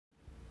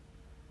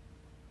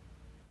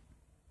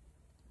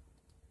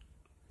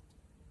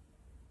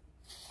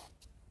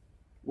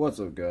What's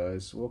up,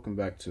 guys? Welcome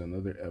back to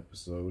another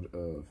episode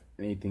of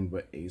Anything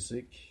But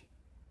ASIC.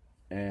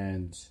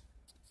 And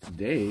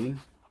today,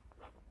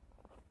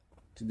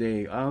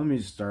 let me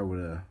just start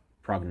with a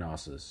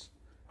prognosis.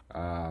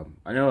 I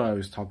know I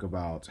always talk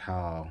about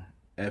how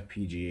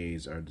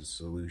FPGAs are the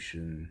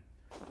solution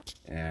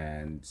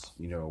and,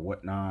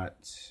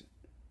 whatnot,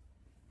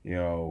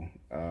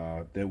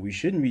 that we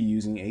shouldn't be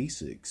using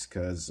ASICs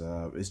because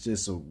it's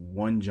just a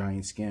one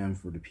giant scam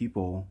for the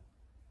people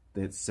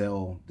that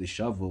sell the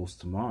shovels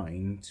to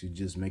mine to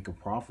just make a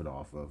profit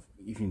off of.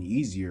 Even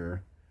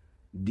easier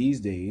these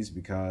days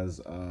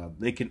because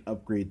they can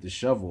upgrade the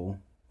shovel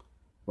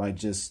by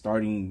just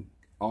starting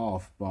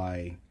off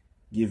by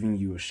giving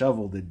you a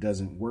shovel that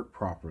doesn't work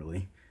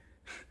properly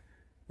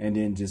and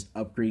then just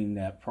upgrading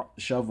that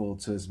shovel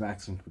to its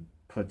maximum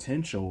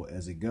potential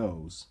as it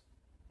goes.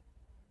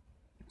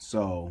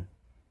 So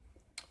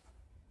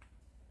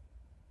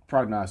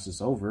prognosis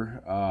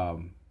over.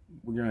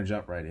 We're gonna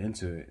jump right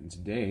into it, and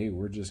today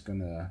we're just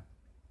gonna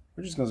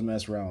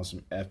mess around with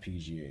some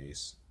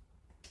FPGAs.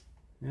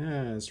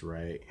 Yeah, that's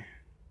right.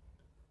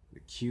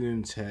 The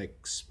QM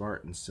Tech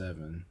Spartan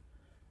 7.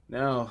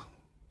 Now,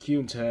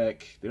 QM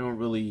Tech, they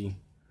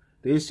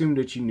assume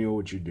that you know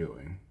what you're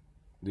doing.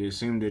 They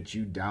assume that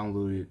you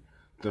downloaded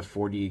the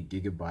 48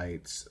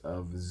 gigabytes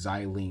of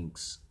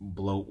Xilinx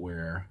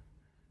bloatware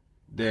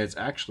that's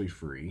actually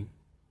free,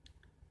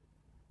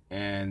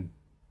 and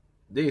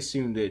they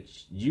assume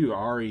that you are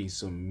already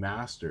some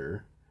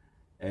master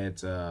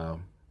at,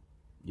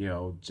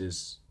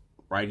 just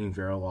writing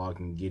Verilog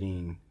and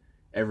getting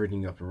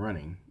everything up and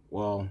running.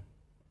 Well,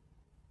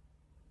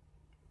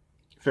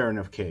 fair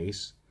enough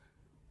case.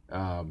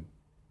 You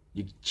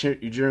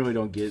generally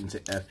don't get into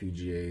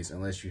FPGAs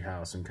unless you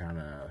have some kind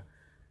of,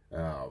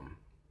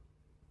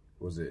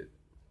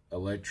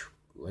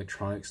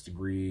 electronics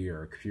degree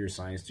or a computer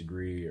science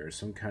degree or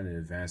some kind of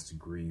advanced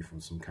degree from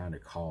some kind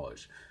of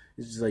college.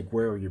 It's just like,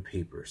 where are your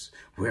papers?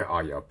 Where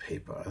are your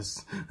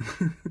papers?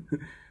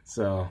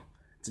 So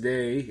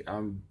today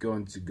I'm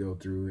going to go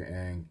through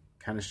and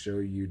kind of show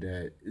you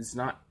that it's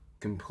not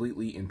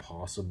completely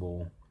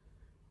impossible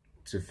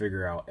to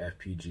figure out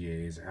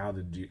FPGAs, how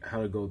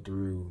to go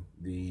through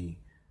the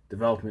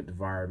development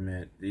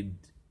environment.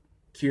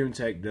 QM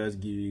Tech does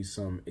give you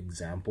some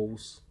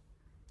examples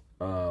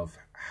of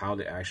how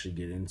to actually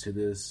get into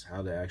this,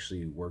 how to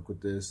actually work with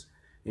this,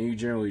 and you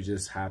generally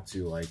just have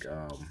to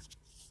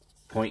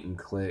point and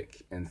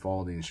click and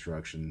follow the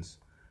instructions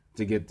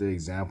to get the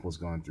examples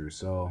going through.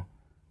 So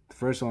the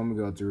first one I'm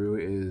gonna go through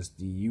is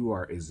the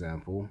UART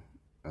example.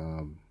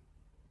 As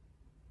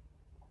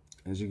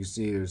you can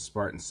see, there's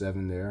Spartan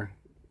 7 there.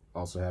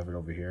 Also have it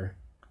over here.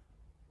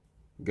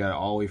 Got it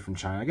all the way from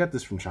China. I got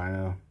this from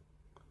China.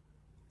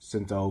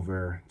 Sent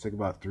over. Took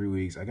about 3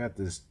 weeks. I got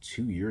this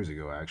 2 years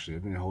ago, actually.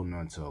 I've been holding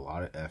on to a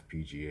lot of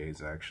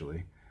FPGAs,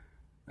 actually.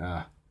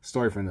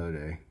 Story for another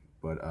day.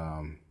 But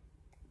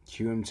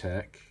QM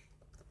Tech.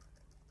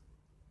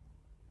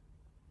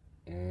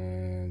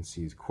 And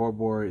see, the core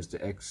board is the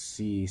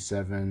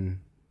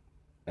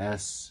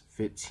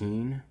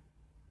XC7S15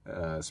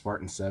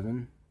 Spartan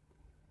 7.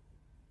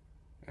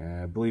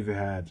 And I believe it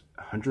had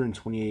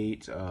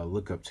 128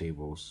 lookup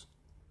tables.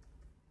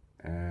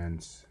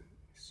 And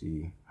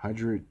see,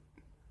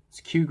 it's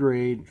Q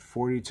grade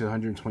 40 to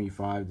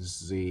 125.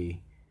 This is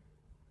a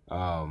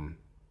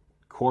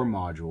core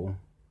module.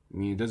 I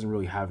mean, it doesn't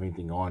really have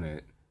anything on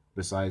it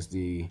besides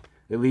they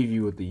leave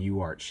you with the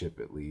UART chip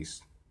at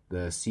least.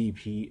 The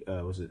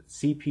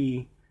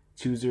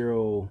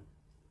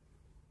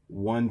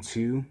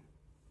CP2012.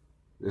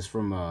 It's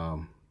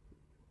from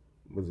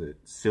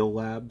Sil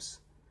Labs,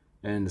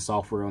 and the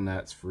software on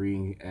that's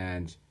free.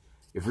 And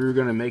if we were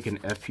gonna make an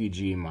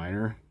FPGA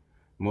miner,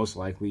 most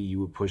likely you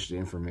would push the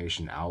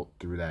information out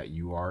through that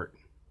UART.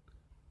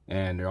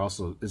 And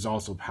there's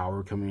also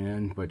power coming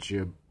in, but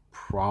you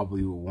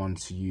probably would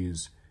want to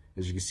use,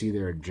 as you can see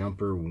there,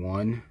 jumper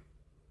 1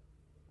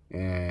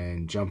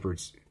 and jumper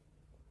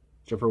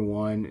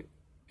 1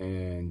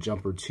 and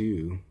jumper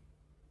 2,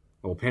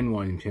 well, pin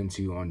 1 and pin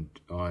 2 on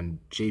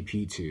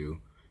JP2.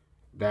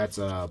 That's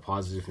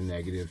positive and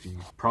negative.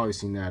 You've probably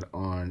seen that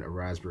on a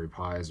Raspberry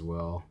Pi as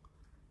well.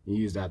 You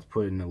use that to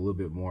put in a little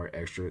bit more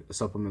extra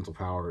supplemental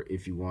power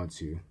if you want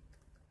to.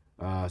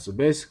 So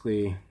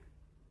basically,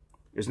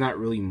 there's not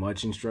really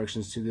much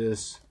instructions to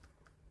this.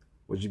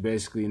 What you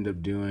basically end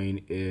up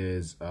doing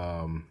is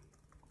you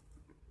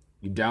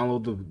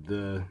download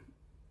the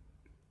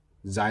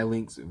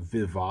Xilinx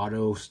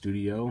Vivado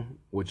Studio,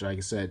 which, like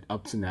I said,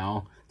 up to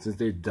now, since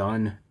they've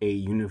done a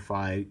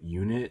unified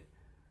unit,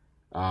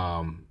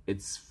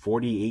 it's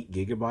 48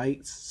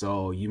 gigabytes,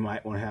 so you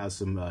might want to have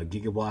some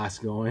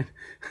gigablast going.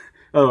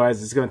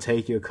 Otherwise, it's going to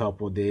take you a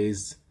couple of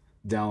days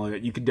to download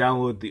it. You can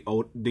download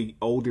the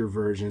older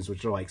versions,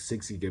 which are like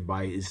 6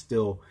 gigabytes.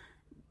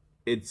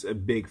 It's a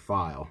big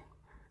file.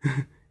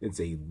 It's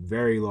a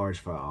very large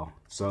file.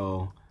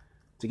 So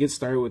to get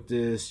started with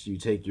this, you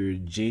take your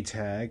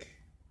JTAG.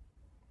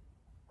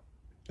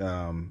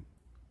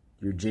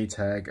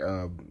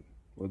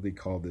 What do they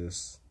call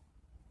this?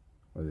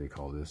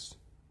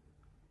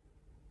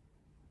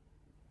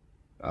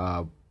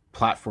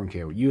 platform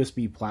cable,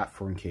 USB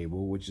platform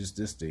cable, which is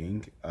this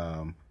thing.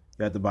 You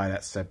have to buy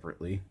that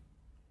separately.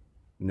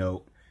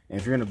 Note. And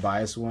if you're gonna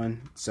buy this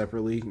one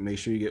separately, make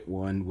sure you get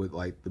one with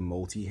like the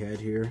multi-head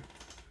here.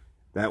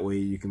 That way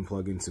you can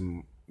plug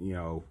into, you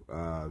know,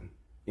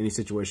 any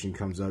situation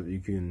comes up, you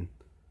can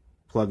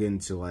plug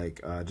into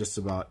like just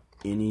about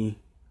any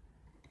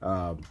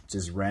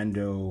just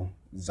rando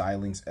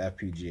Xilinx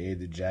FPGA.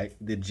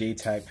 The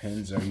JTAG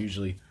pins are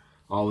usually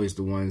always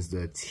the ones,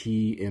 the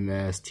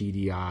TMS,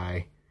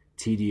 TDI,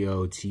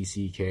 TDO,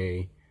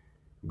 TCK,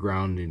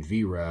 ground, and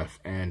VREF.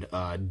 And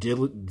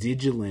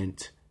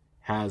Digilent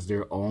has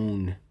their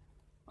own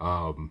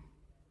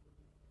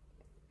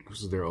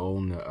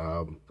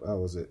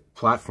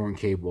platform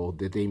cable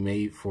that they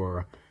made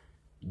for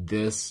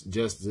these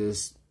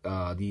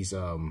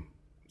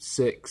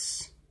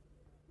 6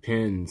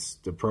 pins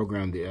to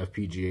program the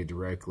FPGA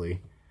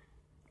directly.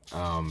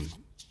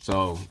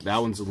 So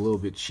that one's a little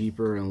bit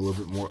cheaper and a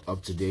little bit more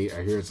up to date.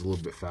 I hear it's a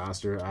little bit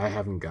faster. I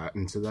haven't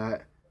gotten to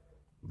that,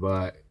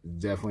 but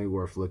definitely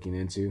worth looking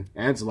into.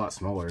 And it's a lot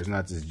smaller. It's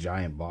not this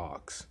giant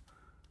box.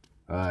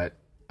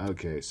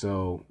 Okay,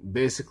 so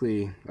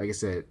basically, like I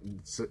said,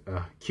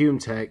 QM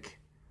Tech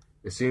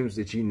assumes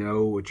that you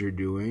know what you're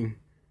doing.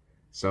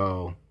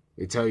 So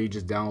they tell you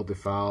just download the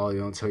file. They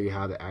don't tell you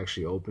how to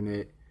actually open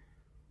it.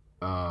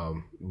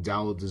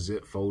 Download the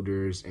zip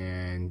folders,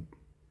 and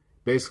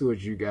basically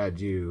what you gotta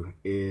do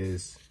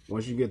is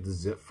once you get the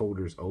zip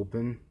folders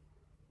open,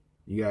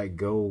 you gotta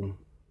go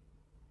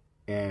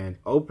and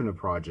open a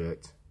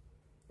project,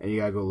 and you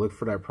gotta go look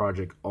for that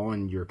project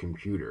on your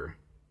computer.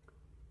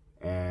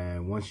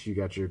 And once you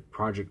got your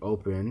project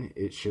open,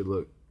 it should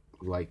look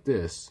like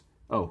this.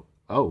 Oh,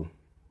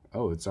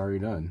 it's already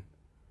done.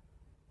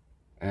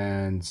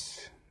 And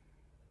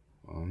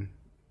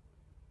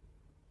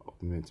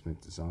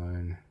Ultimate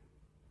Design.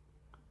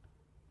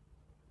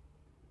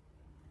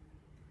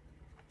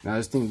 Now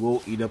this thing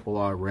will eat up a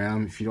lot of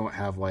RAM. If you don't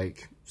have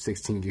like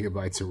 16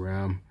 gigabytes of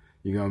RAM,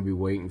 you're gonna be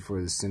waiting for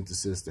the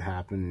synthesis to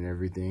happen and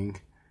everything.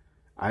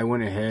 I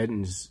went ahead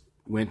and just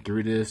went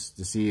through this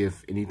to see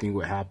if anything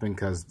would happen,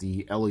 because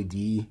the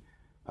LED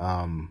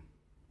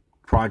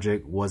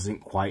project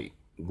wasn't quite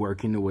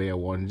working the way I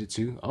wanted it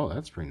to. Oh,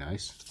 that's pretty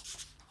nice.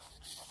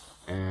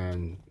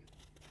 And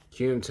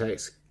QM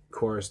Tech's, of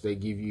course, they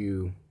give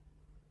you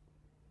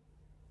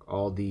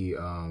all the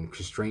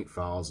constraint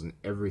files and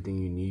everything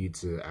you need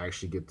to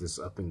actually get this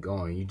up and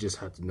going. You just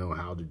have to know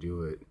how to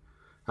do it,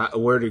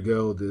 where to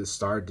go to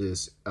start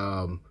this.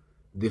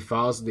 The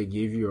files that they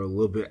give you are a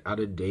little bit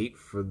out of date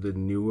for the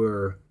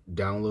newer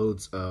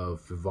downloads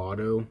of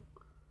Vivado,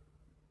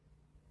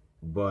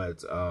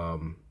 but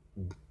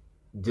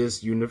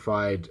this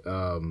unified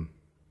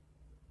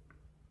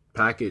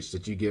package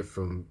that you get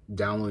from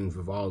downloading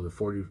Vivado, the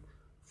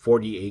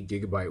 48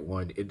 gigabyte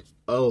one, it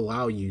will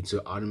allow you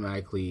to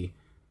automatically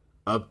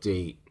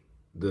update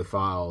the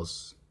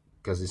files,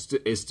 because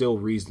it still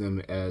reads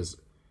them as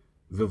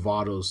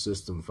Vivado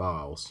system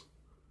files.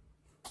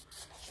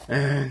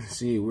 And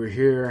see, we're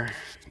here,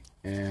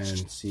 and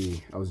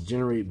see, I was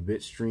generate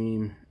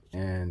bitstream,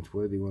 and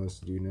what do they want us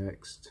to do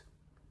next?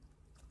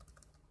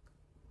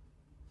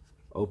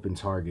 Open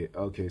target.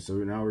 Okay, so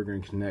now we're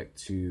going to connect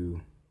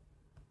to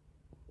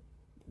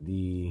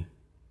the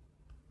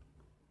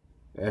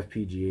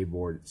FPGA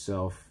board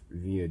itself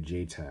via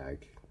JTAG.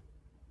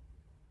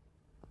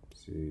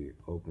 See,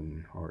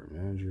 open hard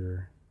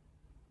manager.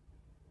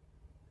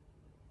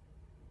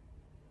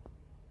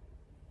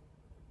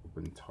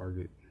 Open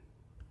target.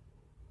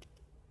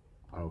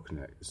 Auto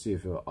connect. Let's see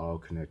if it'll auto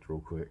connect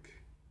real quick.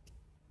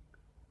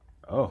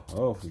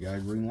 Oh, we got a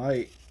green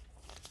light.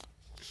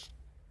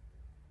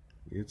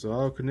 It's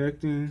auto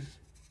connecting.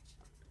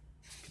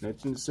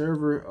 Connecting the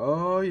server.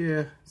 Oh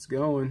yeah, it's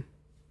going.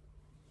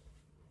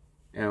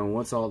 And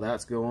once all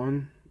that's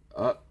going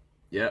up,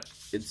 yep,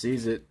 it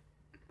sees it.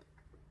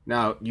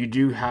 Now you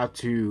do have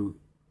to,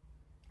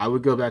 I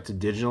would go back to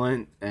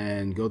Digilent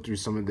and go through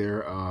some of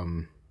their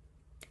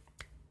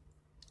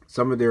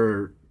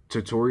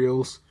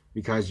tutorials,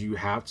 because you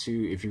have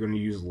to, if you're going to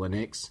use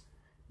Linux,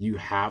 you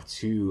have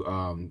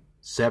to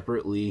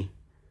separately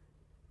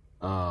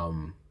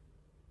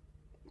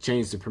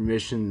change the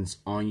permissions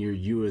on your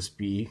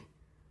USB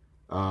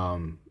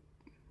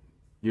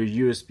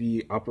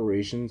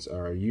operations,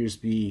 or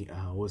USB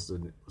what's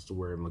the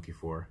word I'm looking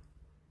for?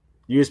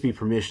 USB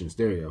permissions.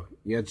 There you go.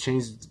 You have to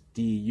change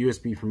the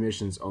USB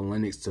permissions on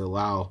Linux to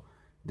allow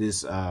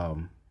this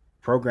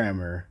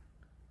programmer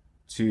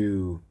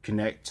to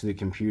connect to the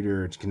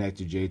computer, to connect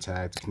to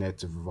JTAG, to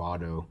connect to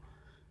Vivado.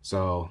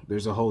 So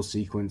there's a whole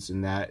sequence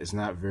in that. It's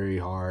not very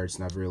hard. It's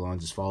not very long.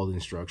 Just follow the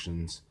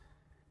instructions.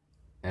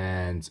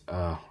 And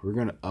we're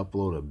going to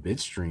upload a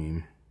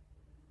bitstream.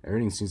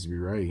 Everything seems to be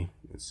ready.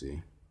 Let's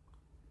see.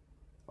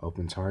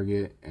 Open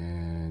target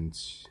and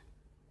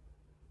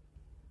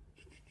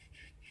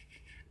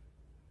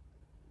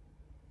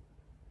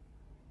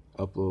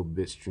upload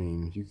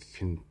bitstream. You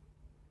can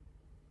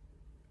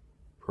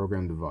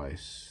program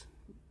device.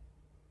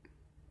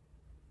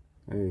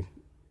 Hey,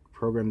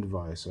 program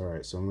device. All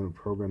right, so I'm going to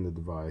program the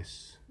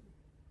device.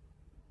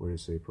 Where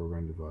does it say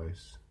program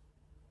device?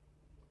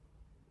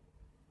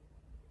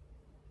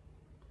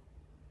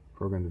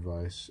 Program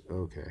device.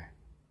 Okay.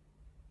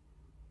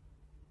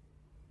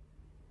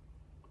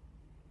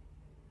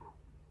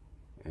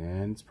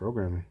 And it's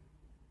programming.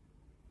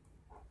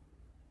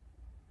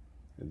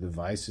 The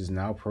device is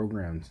now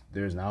programmed.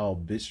 There's now a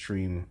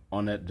bitstream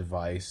on that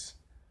device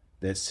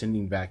that's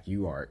sending back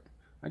UART.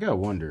 I gotta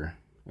wonder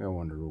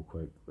real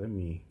quick.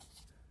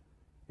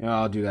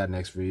 I'll do that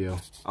next video.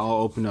 I'll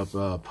open up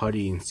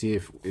PuTTY and see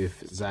if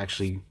it's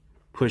actually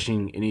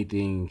pushing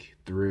anything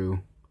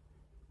through.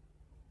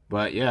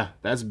 But yeah,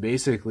 that's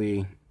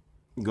basically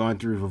going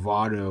through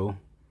Vivado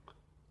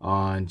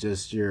on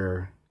just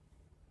your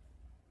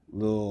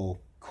little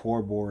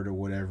core board or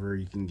whatever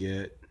you can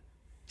get,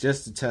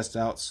 just to test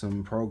out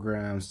some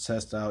programs,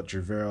 test out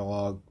your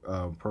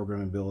Verilog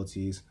program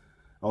abilities.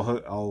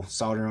 I'll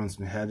solder on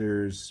some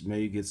headers,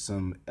 maybe get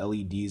some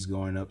LEDs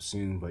going up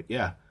soon. But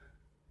yeah,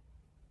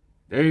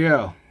 there you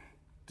go.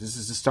 This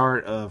is the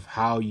start of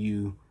how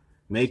you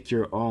make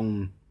your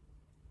own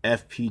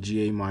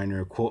FPGA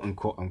miner, quote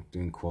unquote. I'm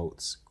doing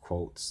quotes,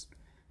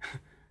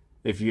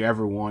 if you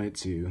ever wanted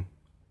to.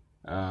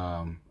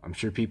 I'm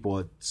sure people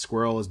at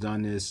Squirrel has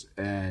done this.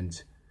 And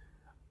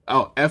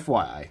oh,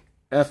 FYI,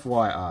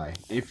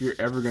 if you're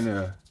ever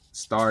gonna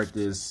start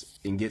this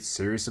and get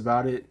serious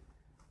about it,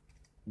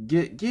 don't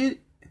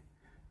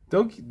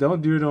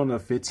do it on a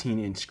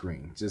 15-inch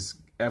screen. Just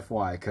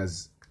FYI,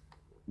 because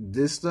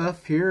this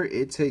stuff here,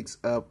 it takes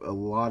up a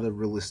lot of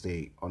real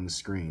estate on the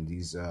screen.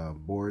 These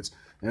boards,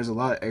 there's a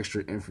lot of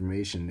extra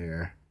information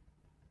there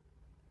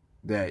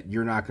that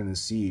you're not going to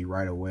see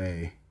right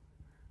away,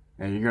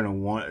 and you're going to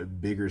want a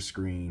bigger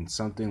screen,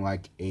 something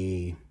like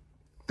a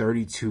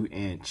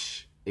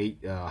 32-inch,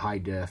 high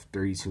def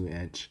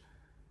 32-inch,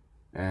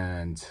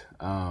 and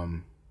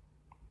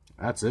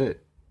that's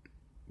it.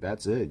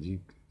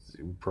 You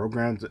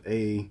programmed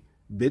a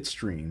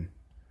bitstream.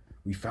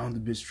 We found the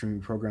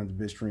bitstream, programmed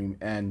the bitstream,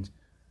 and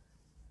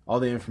all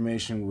the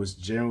information was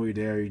generally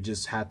there. You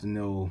just had to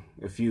know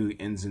a few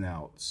ins and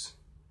outs.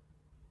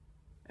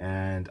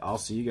 And I'll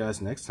see you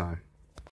guys next time.